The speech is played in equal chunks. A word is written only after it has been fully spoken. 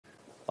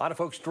A lot of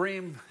folks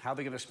dream how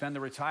they're going to spend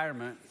their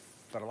retirement,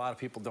 but a lot of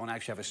people don't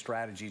actually have a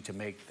strategy to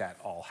make that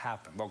all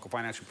happen. Local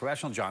financial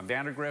professional John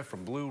Vandergriff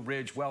from Blue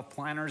Ridge Wealth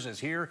Planners is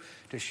here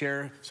to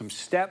share some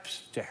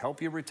steps to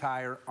help you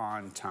retire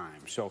on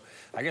time. So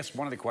I guess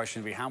one of the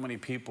questions would be, how many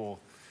people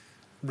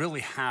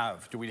really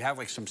have, do we have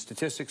like some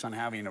statistics on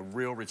having a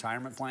real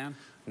retirement plan?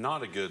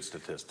 Not a good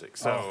statistic.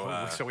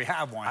 So, so we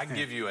have one. I can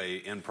give you a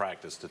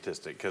in-practice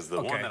statistic, because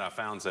the one that I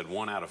found said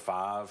 1 out of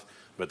 5,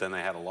 but then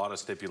they had a lot of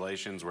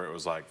stipulations where it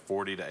was like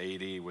 40 to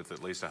 80 with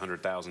at least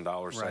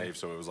 $100,000 saved.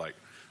 So it was like,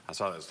 I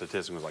saw that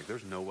statistic and was like,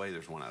 there's no way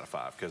there's 1 out of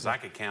 5, because I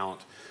could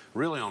count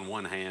really on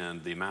one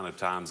hand the amount of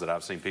times that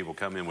I've seen people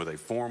come in with a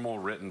formal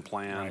written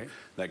plan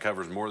that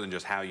covers more than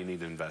just how you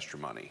need to invest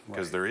your money,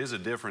 because there is a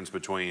difference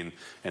between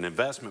an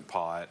investment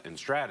pot and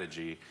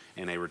strategy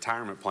and a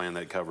retirement plan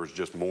that covers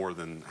just more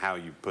than how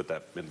you put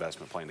that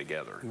investment plan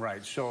together.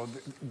 Right. So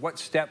what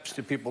steps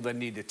do people then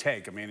need to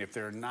take? I mean, if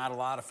there are not a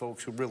lot of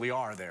folks who really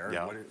are there,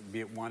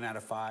 be it 1 out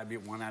of 5, be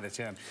it 1 out of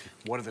 10,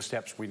 what are the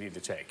steps we need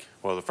to take?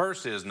 Well, the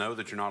first is know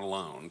that you're not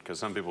alone, because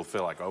some people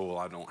feel like, oh, well,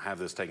 I don't have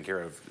this taken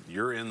care of.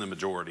 You're in the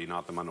majority,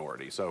 not the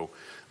minority. So,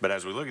 but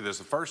as we look at this,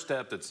 the first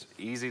step that's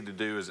easy to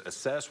do is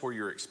assess where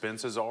your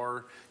expenses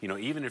are. You know,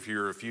 even if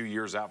you're a few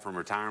years out from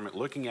retirement,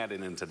 looking at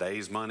it in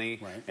today's money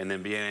and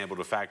then being able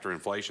to factor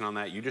inflation on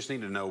that, you just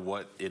need to know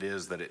what it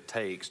is that it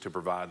takes to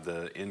provide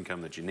the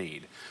income that you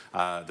need.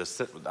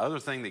 The other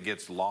thing that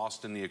gets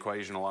lost in the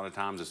equation a lot of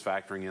times is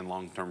factoring in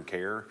long-term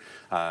care,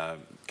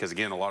 because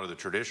again, a lot of the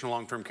traditional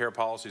long-term care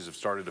policies have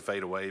started to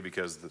fade away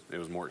because it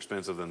was more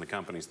expensive than the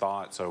companies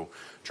thought. So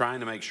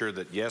trying to make sure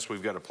that, yes,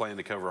 we've got a plan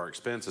to cover our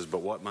expenses,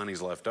 but what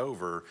money's left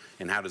over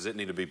and how does it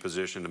need to be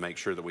positioned to make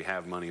sure that we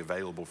have money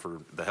available for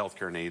the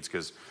healthcare needs,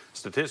 because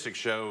statistics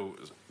show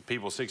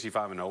people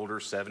 65 and older,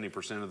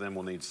 70% of them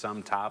will need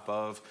some type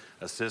of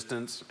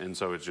assistance, and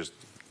so it's just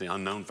the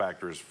unknown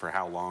factors for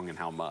how long and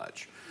how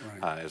much,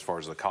 as far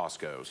as the cost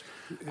goes.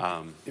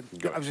 I was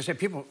going to say,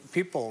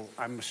 people,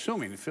 I'm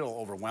assuming, feel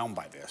overwhelmed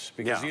by this,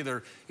 because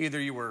either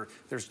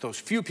there's those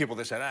few people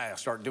that said, I'll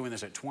start doing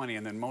this at 20,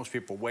 and then most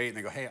people wait and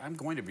they go, hey, I'm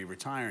going to be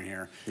retiring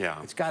here.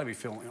 It's got to be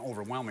feeling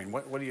overwhelming.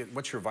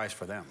 What's your advice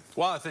for them?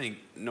 Well, I think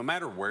no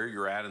matter where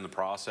you're at in the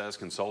process,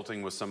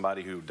 consulting with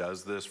somebody who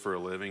does this for a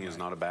living is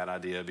not a bad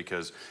idea,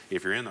 because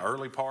if you're in the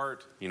early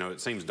part, you know,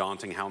 it seems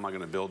daunting. How am I going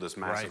to build this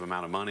massive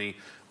amount of money?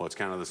 Well, it's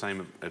kind of the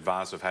same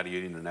advice of how do you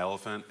eat an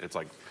elephant. It's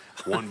like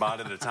one bite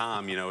at a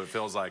time. You know, it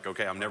feels like,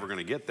 okay, I'm never going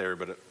to get there,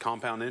 but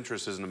compound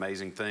interest is an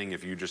amazing thing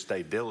if you just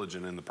stay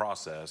diligent in the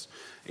process.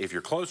 If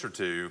you're closer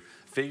to,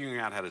 figuring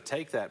out how to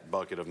take that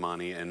bucket of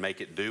money and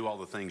make it do all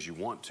the things you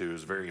want to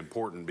is very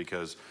important,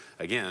 because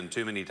again,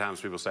 too many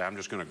times people say, I'm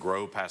just going to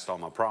grow past all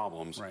my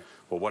problems.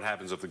 Well, what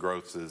happens if the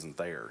growth isn't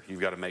there?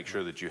 You've got to make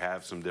sure that you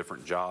have some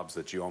different jobs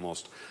that you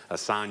almost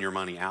assign your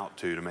money out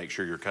to make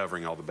sure you're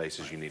covering all the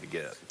bases you need to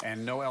get.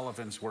 And no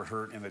elephants were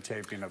hurt in the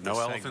taping of this No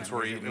segment. elephants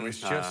were eaten. It was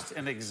just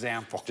an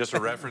example. Just a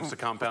reference to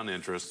compound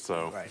interest.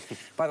 So.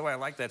 By the way, I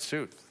like that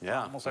suit.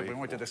 Yeah. Almost like we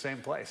went to the same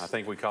place. I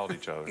think we called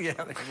each other. Yeah,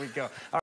 there we go.